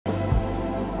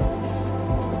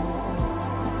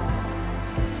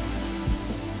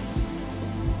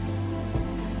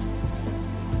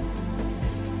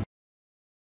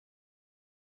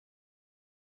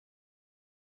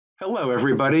Hello,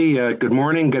 everybody. Good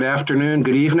morning, good afternoon,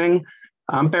 good evening.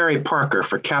 I'm Barry Parker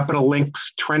for Capital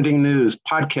Link's Trending News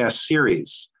podcast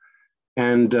series,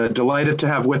 and delighted to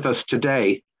have with us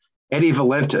today Eddie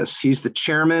Valentis. He's the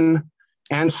chairman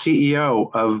and CEO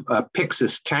of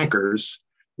Pyxis Tankers,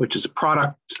 which is a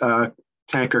product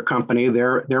tanker company.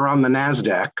 They're on the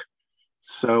NASDAQ.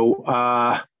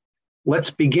 So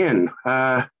let's begin.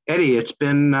 Eddie, it's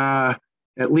been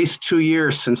at least 2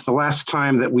 years since the last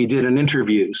time that we did an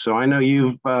interview. So I know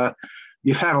you've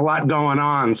had a lot going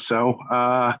on. So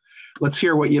let's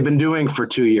hear what you've been doing for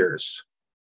 2 years.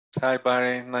 Hi,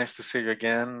 Barry. Nice to see you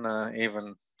again,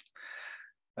 even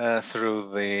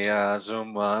through the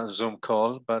Zoom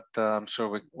call. But I'm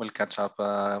sure we'll catch up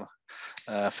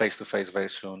face to face very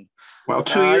soon. Well,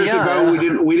 2 years ago,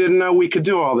 we didn't know we could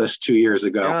do all this 2 years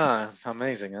ago. Yeah,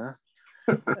 amazing, huh?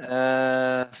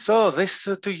 So this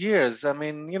 2 years, I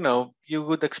mean, you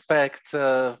would expect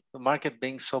the market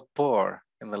being so poor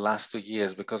in the last 2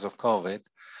 years because of COVID.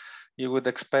 You would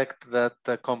expect that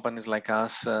companies like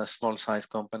us, small size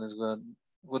companies,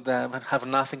 would have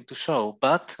nothing to show.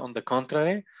 But on the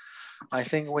contrary, I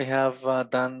think we have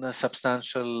done a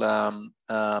substantial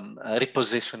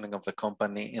repositioning of the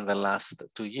company in the last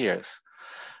 2 years.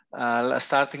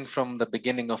 Starting from the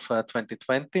beginning of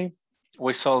 2020,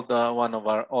 we sold one of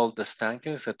our oldest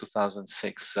tankers, a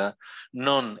 2006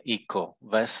 non-eco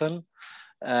vessel.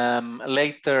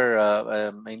 Later,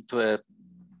 in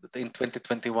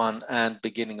 2021 and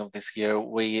beginning of this year,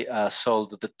 we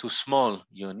sold the 2 small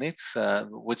units,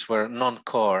 which were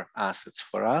non-core assets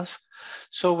for us.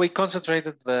 So we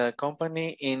concentrated the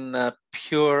company in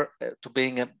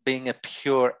being a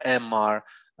pure MR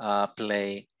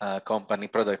play company,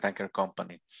 product tanker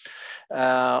company.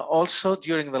 Also,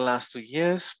 during the last 2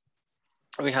 years,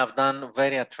 we have done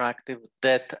very attractive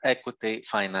debt equity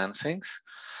financings.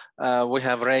 We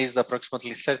have raised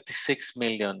approximately 36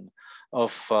 million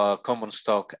of common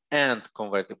stock and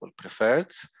convertible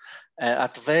preferreds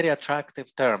at very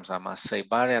attractive terms, I must say,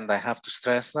 Barry, and I have to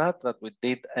stress that we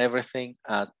did everything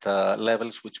at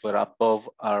levels which were above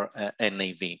our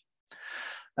NAV.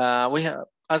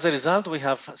 As a result, we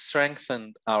have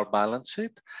strengthened our balance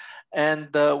sheet, and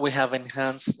we have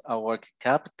enhanced our working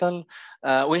capital.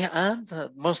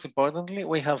 Most importantly,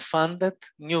 we have funded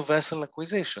new vessel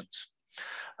acquisitions.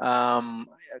 In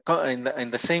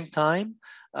the same time,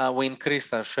 we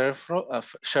increased our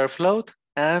share float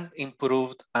and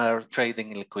improved our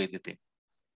trading liquidity.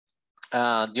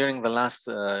 During the last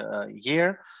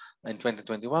year, in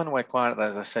 2021, we acquired,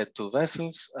 as I said, 2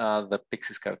 vessels, the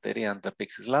Pyxis Carteria and the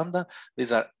Pyxis Lambda.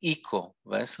 These are eco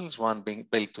vessels, one being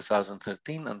built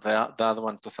 2013 and the other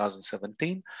one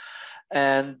 2017.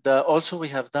 And also we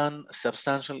have done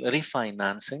substantial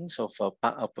refinancings of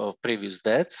previous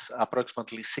debts,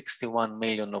 approximately 61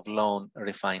 million of loan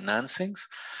refinancings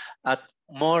at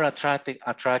more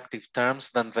attractive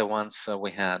terms than the ones we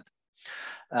had.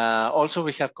 Also,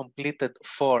 we have completed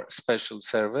 4 special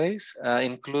surveys,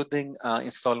 including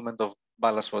installment of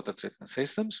ballast water treatment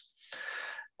systems.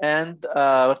 And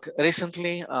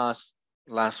recently,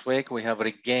 last week, we have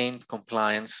regained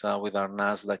compliance with our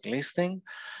NASDAQ listing.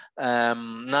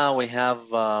 Now we have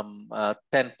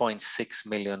 10.6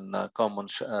 million common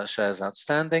shares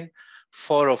outstanding,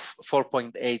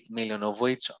 4.8 million of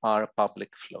which are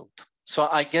public float. So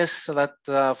I guess that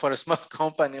for a small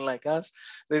company like us,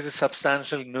 this is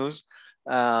substantial news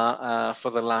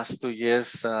for the last 2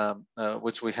 years,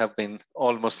 which we have been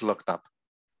almost locked up.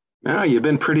 Yeah, you've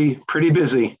been pretty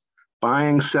busy,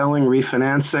 buying, selling,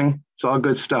 refinancing. It's all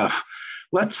good stuff.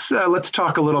 Let's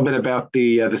talk a little bit about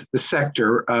the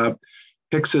sector.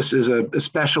 Pyxis is a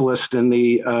specialist in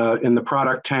the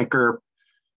product tanker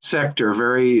sector,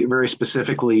 very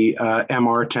specifically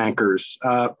MR tankers.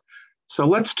 So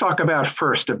let's talk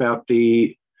first about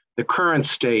the current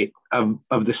state of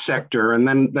the sector, and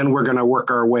then we're going to work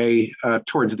our way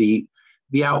towards the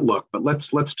outlook. But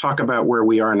let's talk about where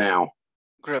we are now.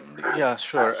 Great. Yeah,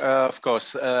 sure. Of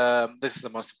course, this is the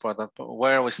most important point,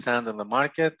 where we stand in the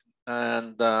market.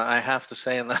 And I have to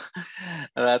say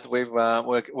that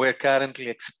we're currently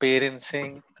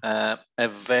experiencing a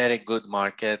very good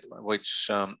market, which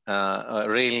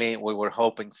really we were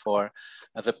hoping for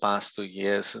the past 2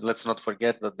 years. Let's not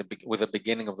forget that with the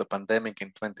beginning of the pandemic in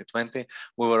 2020,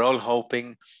 we were all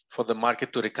hoping for the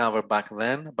market to recover back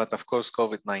then. But of course,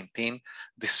 COVID-19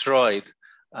 destroyed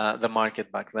the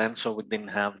market back then, so we didn't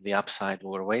have the upside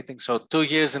we were waiting. So 2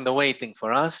 years in the waiting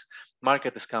for us,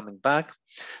 market is coming back.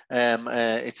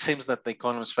 It seems that the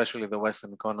economy, especially the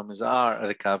Western economies, are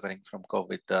recovering from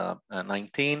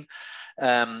COVID-19.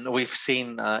 We've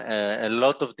seen a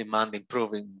lot of demand,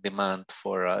 improving demand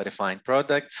for refined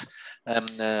products.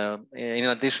 In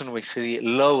addition, we see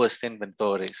lowest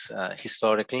inventories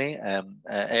historically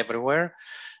everywhere.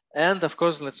 And of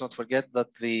course, let's not forget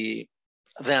that the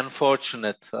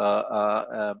unfortunate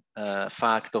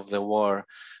fact of the war,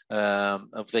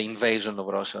 of the invasion of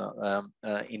Russia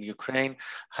in Ukraine,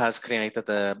 has created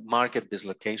a market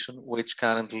dislocation, which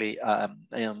currently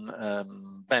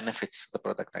benefits the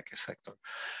product tanker sector.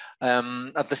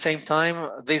 At the same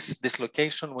time, this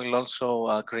dislocation will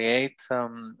also create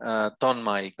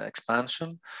ton-mile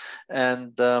expansion.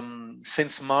 And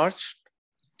since March,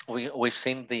 we've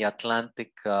seen the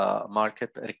Atlantic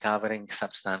market recovering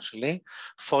substantially,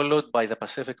 followed by the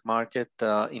Pacific market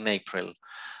in April.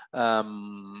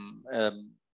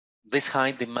 This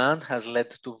high demand has led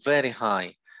to very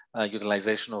high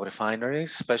utilization of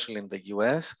refineries, especially in the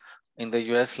US. In the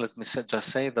US, let me just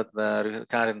say that the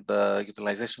current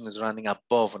utilization is running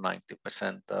above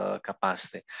 90%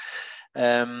 capacity.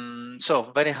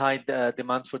 So very high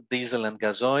demand for diesel and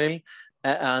gas oil.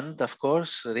 And of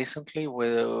course, recently,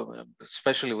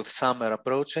 especially with summer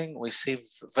approaching, we see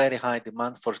very high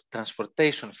demand for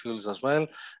transportation fuels as well,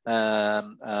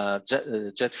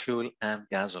 jet fuel and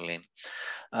gasoline.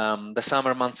 The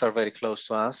summer months are very close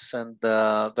to us, and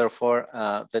therefore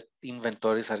the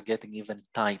inventories are getting even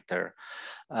tighter.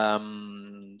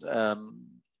 With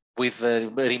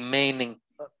the remaining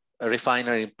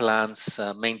refinery plants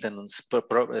maintenance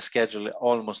schedule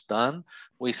almost done,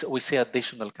 we see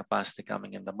additional capacity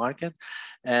coming in the market,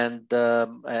 and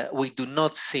we do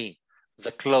not see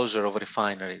the closure of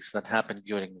refineries that happened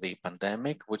during the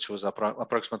pandemic, which was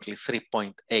approximately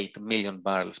 3.8 million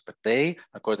barrels per day,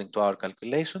 according to our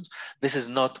calculations. This is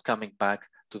not coming back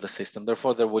to the system.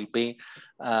 Therefore, there will be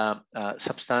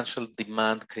substantial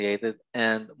demand created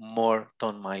and more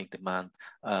ton-mile demand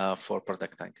for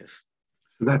product tankers.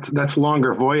 That's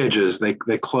longer voyages. They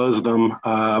close them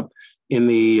in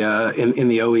the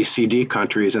OECD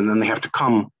countries, and then they have to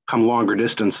come longer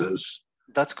distances.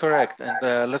 That's correct. And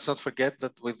let's not forget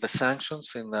that with the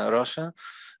sanctions in Russia,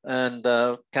 and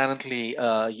currently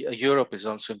Europe is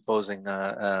also imposing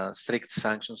strict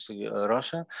sanctions to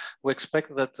Russia, we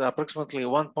expect that approximately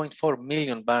 1.4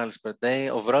 million barrels per day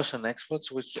of Russian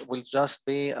exports, which will just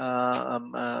be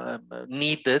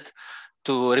needed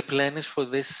to replenish for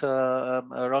this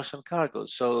Russian cargo.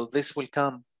 So this will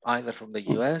come either from the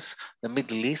US, the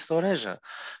Middle East, or Asia.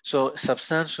 So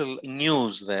substantial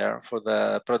news there for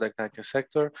the product tanker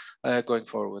sector going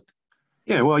forward.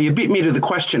 Yeah, well, you beat me to the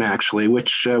question, actually,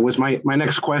 which was my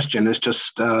next question is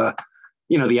just, the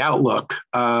outlook,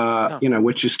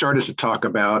 which you started to talk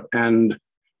about. And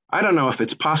I don't know if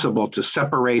it's possible to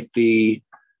separate the,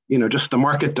 just the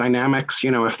market dynamics,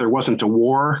 if there wasn't a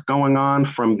war going on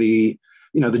from the,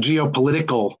 the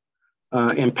geopolitical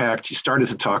impact you started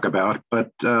to talk about,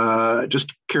 but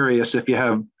just curious if you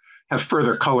have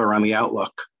further color on the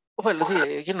outlook. Well,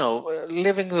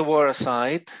 leaving the war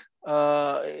aside,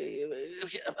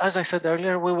 as I said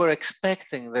earlier, we were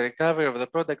expecting the recovery of the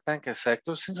product tanker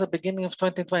sector since the beginning of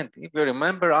 2020. If you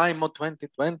remember, IMO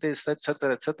 2020, et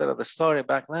cetera, the story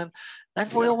back then,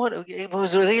 and it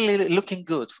was really looking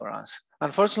good for us.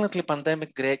 Unfortunately,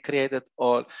 pandemic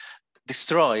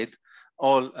destroyed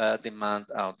all demand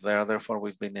out there. Therefore,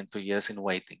 we've been in 2 years in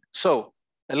waiting. So,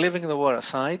 leaving the war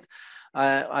aside,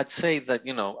 I'd say that,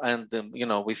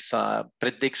 with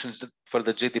predictions for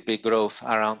the GDP growth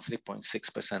around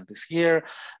 3.6% this year,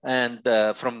 and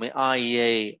from the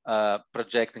IEA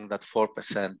projecting that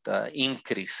 4%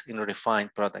 increase in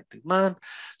refined product demand.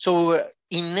 So we were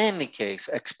in any case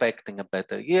expecting a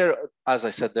better year. As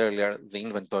I said earlier, the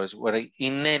inventories were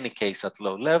in any case at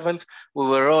low levels. We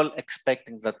were all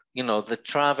expecting that, the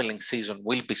traveling season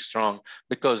will be strong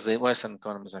because the Western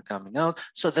economies are coming out.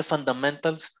 So the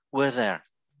fundamentals were there.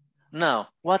 Now,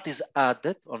 what is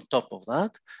added on top of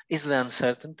that is the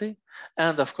uncertainty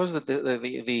and, of course,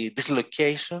 the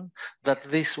dislocation that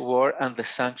this war and the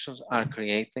sanctions are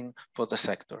creating for the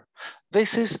sector.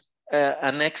 This is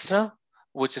an extra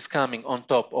which is coming on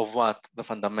top of what the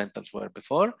fundamentals were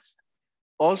before.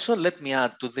 Also, let me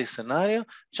add to this scenario,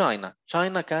 China.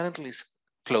 China currently is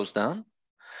closed down.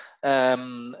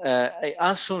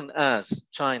 As soon as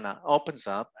China opens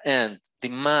up and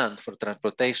demand for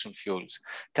transportation fuels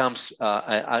comes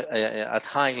at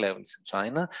high levels in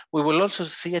China, we will also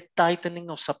see a tightening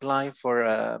of supply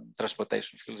for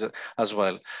transportation fuels as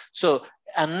well. So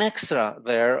an extra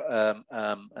there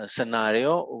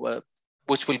scenario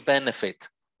which will benefit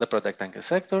the product tanker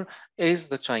sector is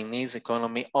the Chinese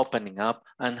economy opening up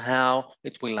and how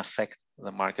it will affect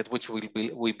the market, which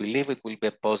we believe it will be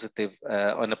a positive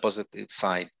on a positive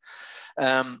side.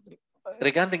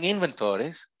 Regarding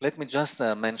inventories, let me just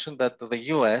mention that the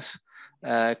US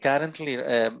currently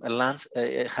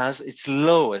has its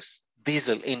lowest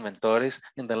diesel inventories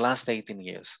in the last 18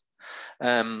 years.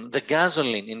 The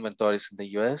gasoline inventories in the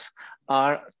US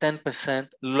are 10%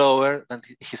 lower than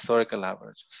historical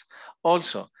averages.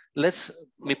 Also, let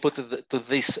me put to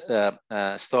this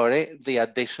story the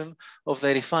addition of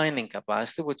the refining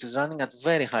capacity, which is running at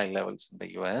very high levels in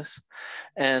the US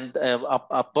and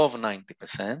above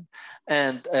 90%.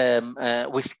 And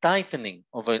with tightening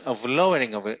of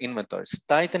lowering of inventories,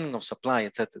 tightening of supply,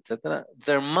 et cetera,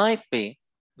 there might be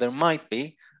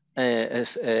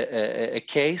a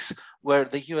case where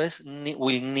the US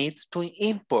will need to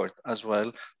import as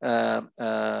well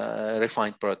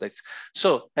refined products.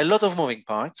 So a lot of moving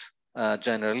parts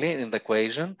generally in the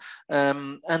equation.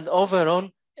 And overall,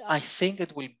 I think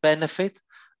it will benefit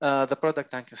the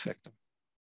product tanker sector.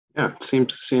 Yeah,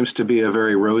 it seems to be a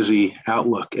very rosy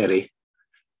outlook, Eddie.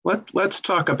 Let's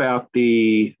talk about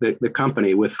the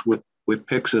company with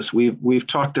Pyxis. We've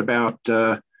talked about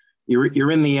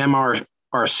you're in the MR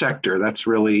sector. That's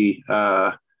really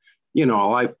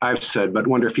I've said, but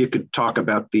wonder if you could talk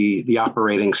about the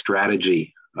operating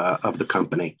strategy of the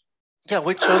company. Yeah,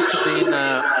 we chose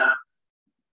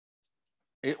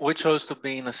to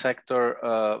be in a sector,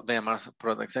 the MR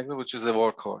product sector, which is the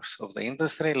workhorse of the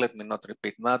industry. Let me not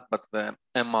repeat that, but the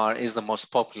MR is the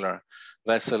most popular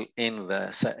vessel in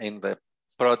the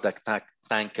product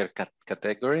tanker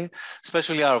category,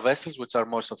 especially our vessels, which are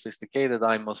more sophisticated,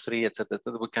 IMO 3, etc.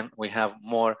 We have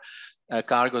more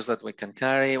cargoes that we can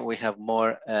carry. We have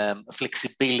more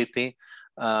flexibility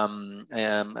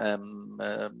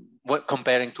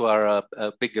comparing to our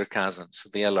bigger cousins,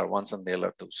 the LR1s and the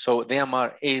LR2s. So the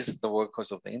MR is the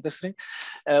workhorse of the industry.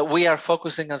 We are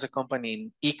focusing as a company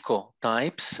in eco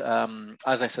types.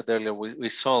 As I said earlier, we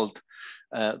sold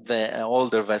the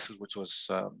older vessel, which was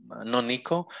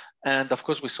non-eco. And of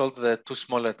course, we sold the two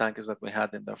smaller tankers that we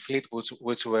had in the fleet,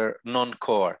 which were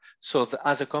non-core. So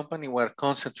as a company, we're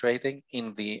concentrating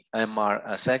in the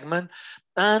MR segment.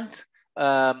 And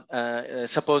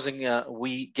supposing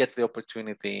we get the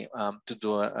opportunity to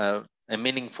do a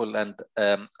meaningful and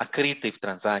accretive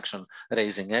transaction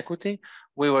raising equity,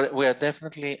 we are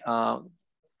definitely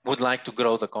would like to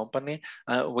grow the company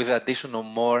with addition of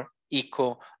more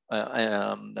eco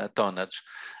tonnage.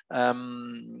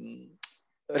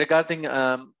 Regarding,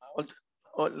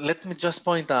 let me just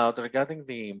point out regarding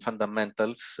the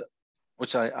fundamentals,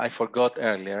 which I forgot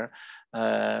earlier,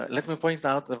 let me point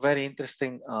out a very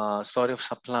interesting story of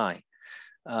supply.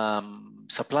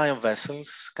 Supply of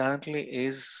vessels currently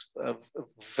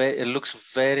it looks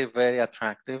very, very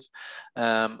attractive.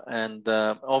 And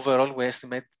overall, we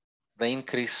estimate the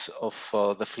increase of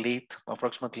the fleet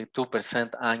approximately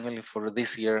 2% annually for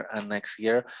this year and next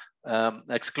year,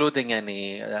 excluding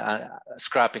any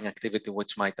scrapping activity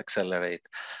which might accelerate.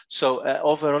 So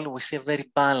overall, we see a very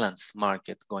balanced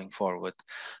market going forward.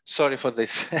 Sorry for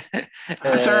this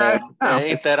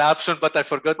interruption, but I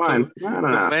forgot to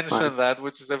mention that,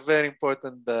 which is a very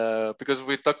important, because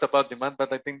we talked about demand,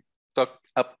 but I didn't talk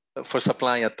up for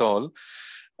supply at all.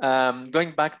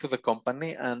 Going back to the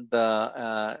company and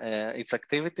its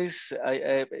activities,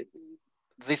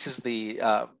 this is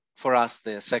for us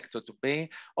the sector to be.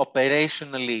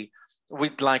 Operationally,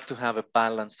 we'd like to have a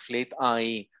balanced fleet,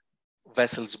 i.e.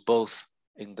 vessels both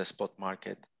in the spot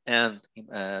market and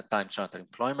time charter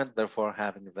employment, therefore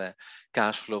having the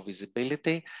cash flow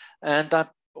visibility. And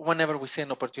whenever we see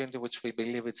an opportunity which we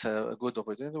believe it's a good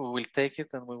opportunity, we will take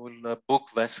it and we will book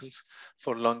vessels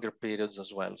for longer periods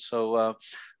as well. So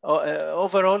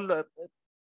overall,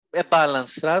 a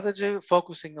balanced strategy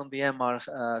focusing on the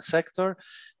MR sector.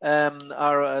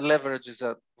 Our leverage is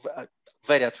at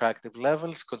very attractive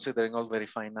levels considering all the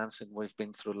refinancing we've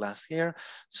been through last year.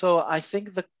 So I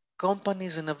think the company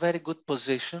is in a very good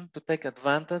position to take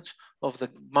advantage of the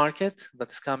market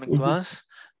that is coming to us.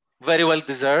 Very well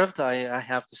deserved, I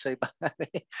have to say,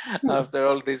 after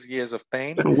all these years of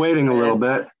pain. Been waiting a little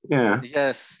bit, yeah.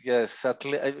 Yes. At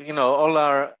least,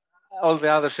 all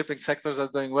the other shipping sectors are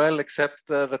doing well, except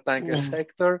the tanker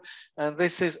sector, and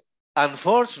this is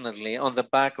unfortunately on the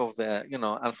back of the,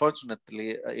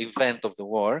 unfortunately event of the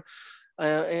war.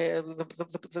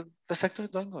 The sector is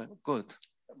doing good,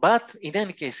 but in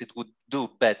any case, it would do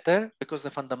better because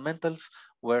the fundamentals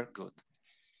were good.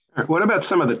 What about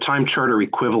some of the time charter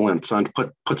equivalents? On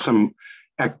put some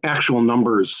actual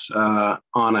numbers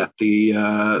on it.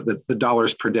 The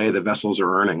dollars per day the vessels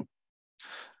are earning.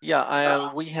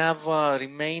 Yeah, we have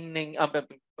remaining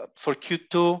for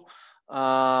Q2.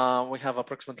 we have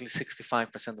approximately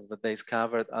 65% of the days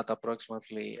covered at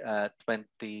approximately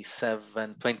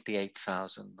 28,000,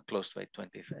 close to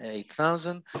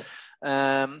 28,000.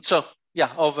 So yeah,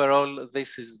 overall,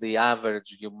 this is the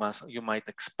average you might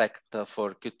expect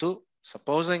for Q2,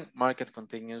 supposing market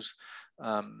continues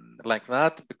like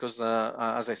that, because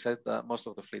as I said, most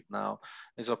of the fleet now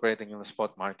is operating in the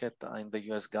spot market in the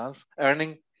US Gulf,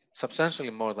 earning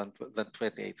substantially more than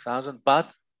 28,000,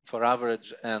 but for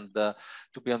average and to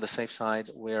be on the safe side,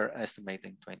 we're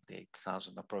estimating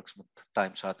 28,000 approximate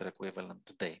time charter equivalent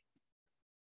today.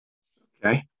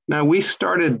 Okay. Now we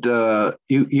started.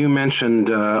 You mentioned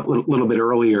a little bit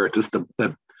earlier just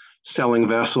the selling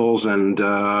vessels and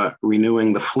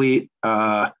renewing the fleet,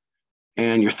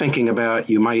 and you're thinking about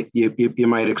you might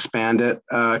expand it.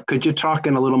 Could you talk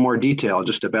in a little more detail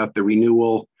just about the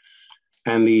renewal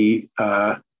and the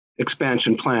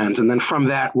expansion plans, and then from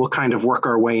that we'll kind of work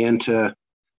our way into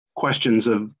questions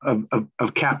of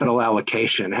capital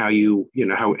allocation, how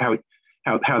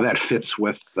how that fits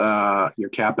with your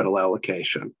capital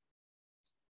allocation.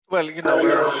 Well,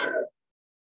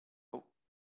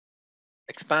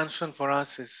 expansion for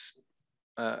us is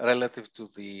relative to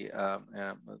the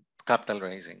capital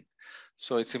raising.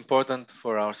 So it's important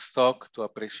for our stock to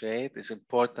appreciate. It's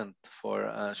important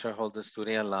for shareholders to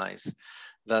realize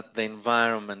that the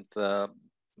environment,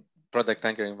 product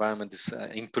tanker environment, is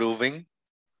improving.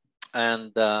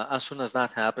 And as soon as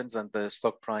that happens and the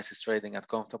stock price is trading at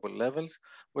comfortable levels,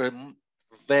 we're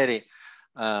very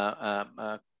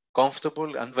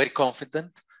comfortable and very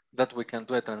confident that we can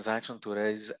do a transaction to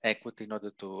raise equity in order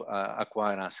to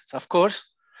acquire assets. Of course,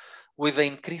 with the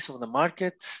increase of the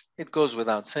market, it goes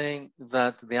without saying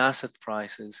that the asset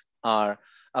prices are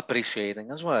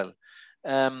appreciating as well.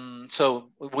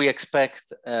 So we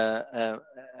expect an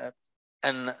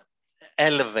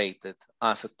elevated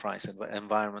asset price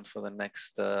environment for the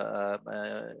next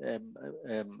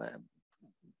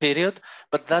period,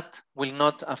 but that will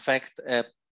not affect a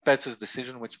purchase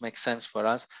decision, which makes sense for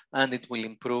us, and it will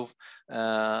improve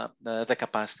the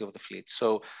capacity of the fleet.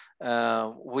 So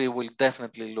we will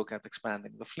definitely look at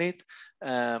expanding the fleet.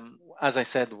 As I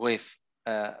said, with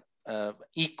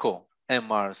eco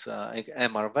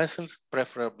MR vessels,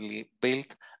 preferably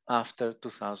built after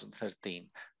 2013.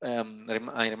 I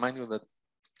remind you that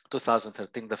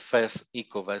 2013, the first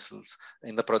eco vessels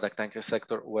in the product tanker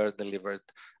sector were delivered.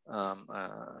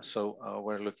 So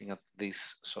we're looking at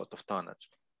this sort of tonnage.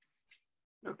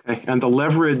 Okay, and the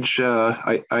leverage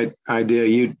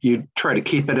idea, you try to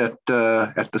keep it at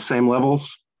the same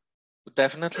levels?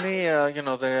 Definitely,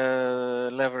 the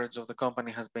leverage of the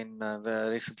company has been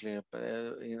recently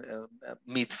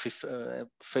mid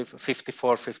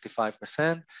 54,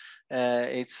 55%.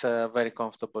 It's a very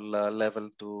comfortable level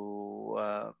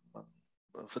to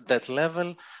for debt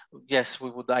level. Yes, we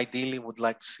would ideally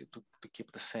like to see to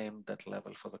keep the same debt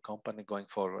level for the company going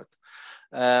forward.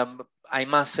 I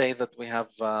must say that we have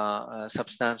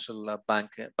substantial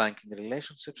banking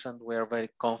relationships, and we are very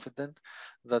confident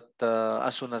that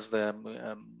as soon as the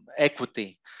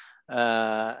equity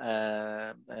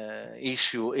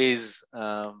issue is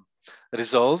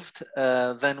resolved,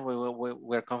 then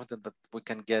we're confident that we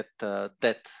can get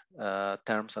debt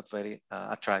terms at very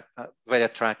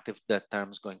attractive debt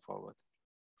terms going forward.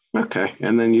 Okay,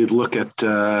 and then you'd look at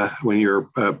when you're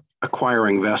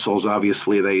acquiring vessels,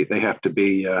 obviously they have to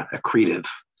be accretive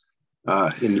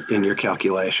in your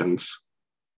calculations.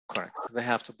 Correct, they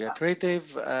have to be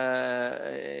accretive.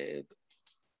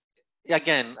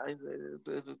 Again,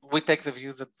 we take the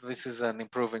view that this is an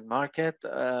improving market.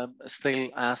 Still,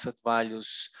 asset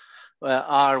values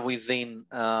are within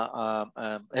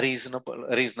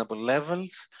reasonable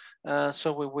levels.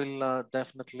 So we will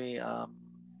definitely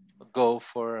go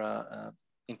for,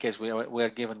 in case we are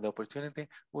given the opportunity,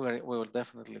 we will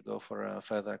definitely go for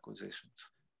further acquisitions.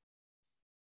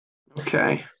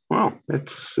 Okay, well,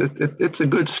 it's a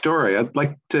good story. I'd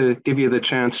like to give you the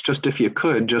chance, just if you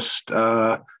could, just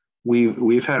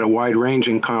we've had a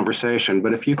wide-ranging conversation,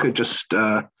 but if you could just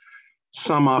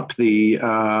sum up the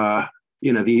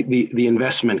the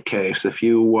investment case, if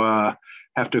you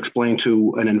have to explain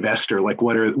to an investor, like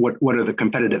what are the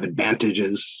competitive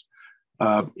advantages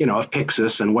of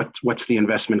Pyxis, and what's the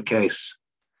investment case?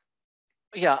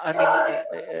 Yeah,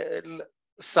 I mean,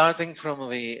 starting from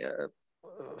the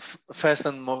first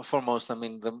and foremost, I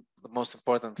mean, the most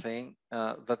important thing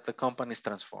that the company is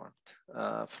transformed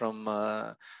from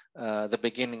the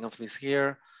beginning of this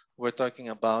year. We're talking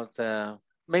about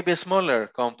maybe a smaller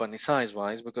company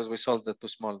size-wise, because we sold the two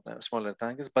smaller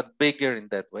tankers, but bigger in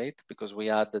deadweight because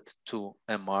we added 2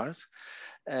 MRs.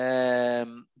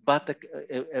 but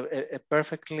a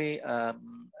perfectly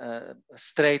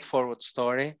straightforward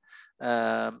story.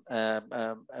 A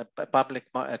public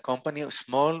company,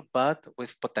 small but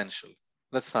with potential.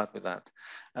 Let's start with that.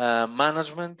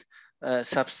 Management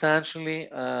substantially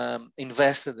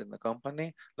invested in the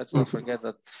company. Let's not forget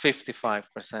that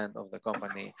 55% of the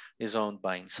company is owned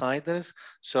by insiders.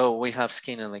 So we have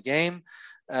skin in the game.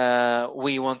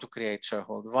 We want to create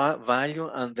shareholder value,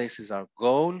 and this is our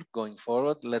goal going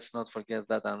forward. Let's not forget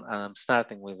that, and I'm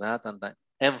starting with that and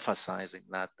emphasizing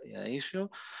that issue.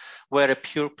 We're a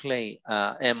pure play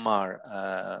MR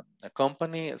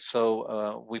company,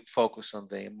 so we focus on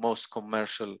the most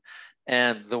commercial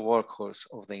and the workhorse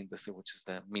of the industry, which is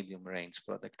the medium range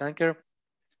product tanker.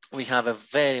 We have a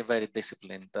very, very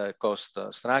disciplined cost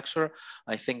structure.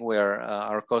 I think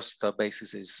our cost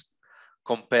basis is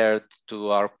compared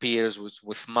to our peers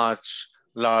with much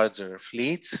larger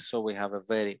fleets. So we have a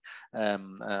very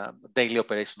daily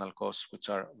operational costs, which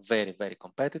are very, very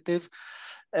competitive.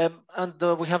 And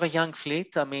we have a young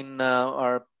fleet. I mean,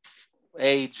 our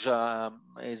age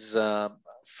is our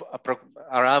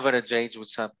average age,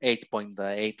 which is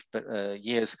 8.8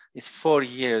 years, is 4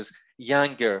 years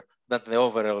younger than the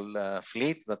overall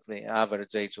fleet, that the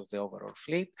average age of the overall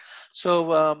fleet.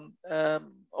 So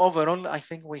overall, I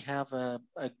think we have a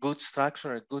good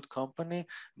structure, a good company,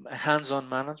 hands-on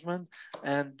management,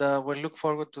 and we look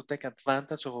forward to take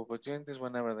advantage of opportunities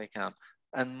whenever they come.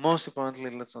 And most importantly,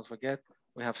 let's not forget,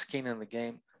 we have skin in the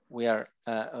game. We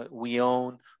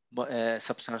own a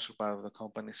substantial part of the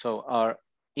company, so our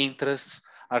interests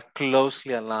are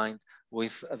closely aligned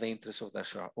with the interests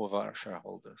of our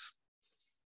shareholders.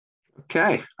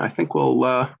 Okay, I think we'll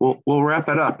wrap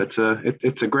it up. It's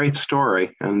a great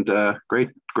story, and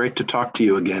great to talk to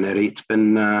you again, Eddie. It's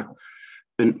been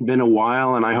a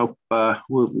while, and I hope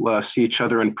we'll see each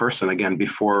other in person again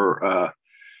before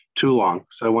too long.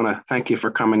 So I want to thank you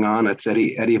for coming on. It's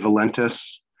Eddie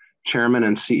Valentis, Chairman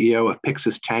and CEO of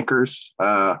Pyxis Tankers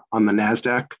on the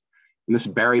NASDAQ. And this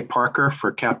is Barry Parker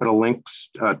for Capital Link's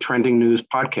Trending News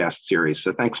podcast series.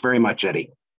 So thanks very much,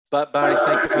 Eddie. But Barry,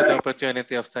 thank you for the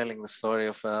opportunity of telling the story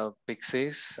of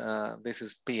Pyxis. This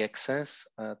is PXS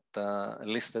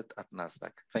listed at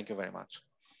NASDAQ. Thank you very much.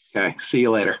 Okay, see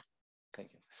you later.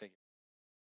 Thank you. See you.